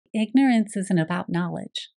ignorance isn't about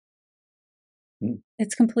knowledge. Mm.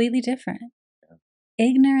 It's completely different. Yeah.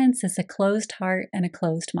 Ignorance is a closed heart and a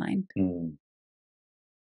closed mind. Mm.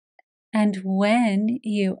 And when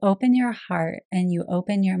you open your heart and you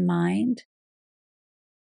open your mind,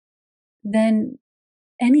 then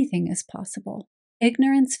anything is possible.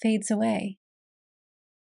 Ignorance fades away.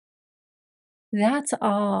 That's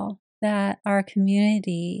all that our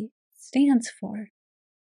community stands for.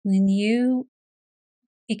 When you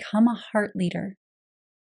become a heart leader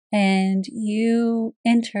and you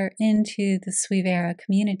enter into the Suivera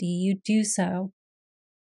community, you do so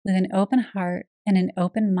with an open heart and an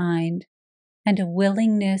open mind and a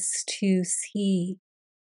willingness to see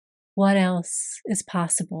what else is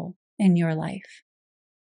possible in your life.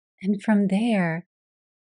 And from there,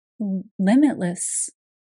 limitless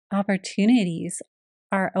opportunities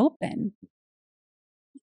are open.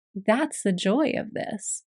 That's the joy of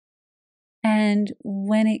this. And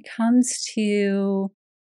when it comes to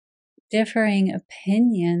differing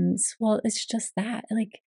opinions, well, it's just that.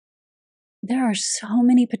 Like, there are so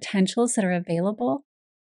many potentials that are available.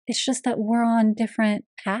 It's just that we're on different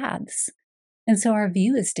paths. And so our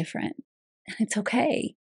view is different. And it's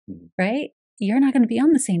okay, right? You're not going to be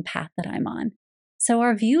on the same path that I'm on. So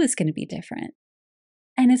our view is going to be different.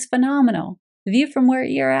 And it's phenomenal. The view from where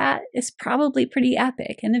you're at is probably pretty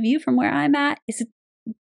epic. And the view from where I'm at is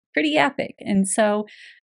pretty epic. And so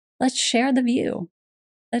let's share the view.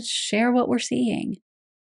 Let's share what we're seeing.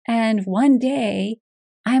 And one day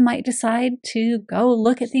I might decide to go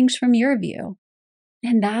look at things from your view.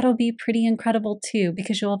 And that'll be pretty incredible too,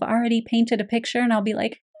 because you'll have already painted a picture and I'll be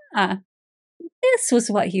like, this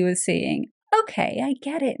was what he was seeing. Okay, I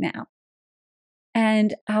get it now.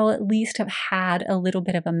 And I'll at least have had a little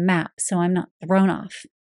bit of a map so I'm not thrown off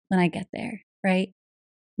when I get there, right?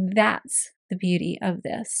 That's the beauty of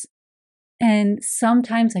this. And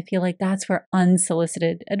sometimes I feel like that's where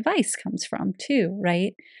unsolicited advice comes from too,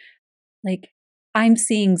 right? Like, I'm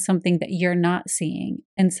seeing something that you're not seeing,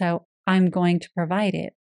 and so I'm going to provide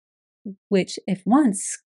it, which if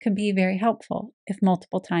once could be very helpful, if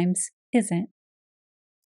multiple times isn't.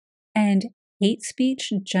 And hate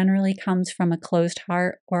speech generally comes from a closed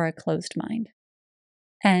heart or a closed mind.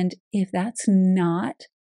 And if that's not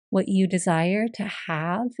what you desire to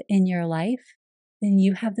have in your life, then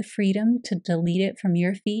you have the freedom to delete it from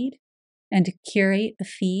your feed and to curate a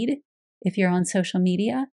feed, if you're on social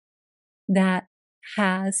media, that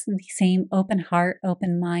has the same open heart,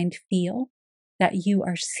 open mind feel that you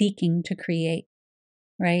are seeking to create,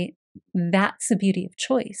 right? That's the beauty of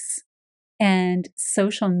choice. And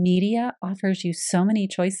social media offers you so many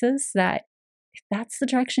choices that if that's the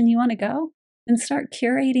direction you want to go, then start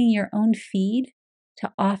curating your own feed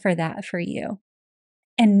to offer that for you.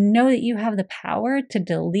 And know that you have the power to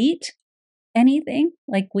delete anything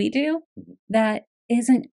like we do that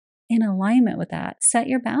isn't in alignment with that. Set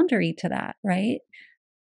your boundary to that, right?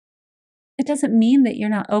 It doesn't mean that you're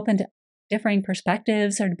not open to differing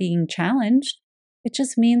perspectives or to being challenged. It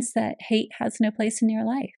just means that hate has no place in your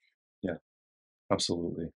life. Yeah,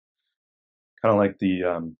 absolutely. Kind of like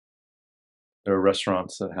there are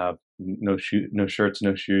restaurants that have no shirts,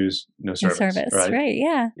 no shoes, no service, Right?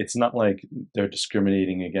 Yeah. It's not like they're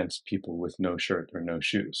discriminating against people with no shirt or no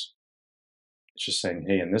shoes. It's just saying,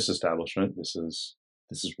 hey, in this establishment, this is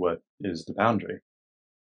what is the boundary.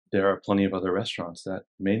 There are plenty of other restaurants that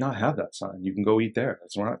may not have that sign. You can go eat there.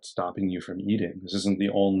 That's not stopping you from eating. This isn't the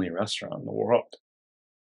only restaurant in the world.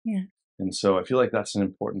 Yeah. And so I feel like that's an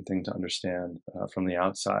important thing to understand from the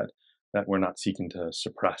outside, that we're not seeking to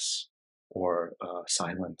suppress or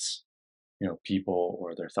silence, people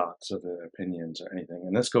or their thoughts or their opinions or anything.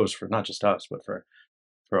 And this goes for not just us, but for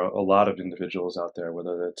a lot of individuals out there,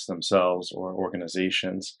 whether it's themselves or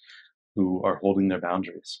organizations who are holding their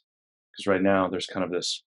boundaries. Because right now there's kind of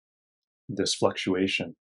this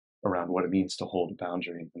fluctuation around what it means to hold a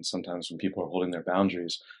boundary. And sometimes when people are holding their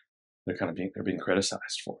boundaries, they're being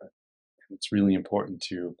criticized for it. And it's really important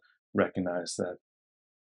to recognize that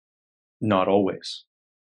not always.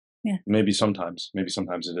 Yeah. Maybe sometimes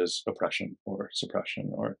it is oppression or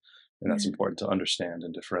suppression, and that's important to understand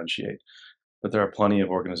and differentiate. But there are plenty of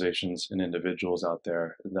organizations and individuals out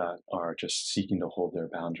there that are just seeking to hold their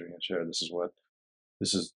boundary and share. This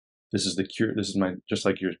is just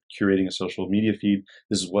like you're curating a social media feed.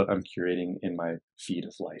 This is what I'm curating in my feed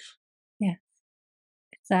of life. Yeah.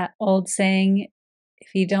 It's that old saying,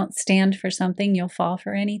 if you don't stand for something, you'll fall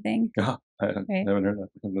for anything. I haven't heard that.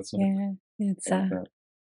 It's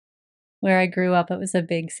where I grew up, it was a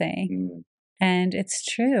big saying. And it's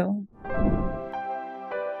true.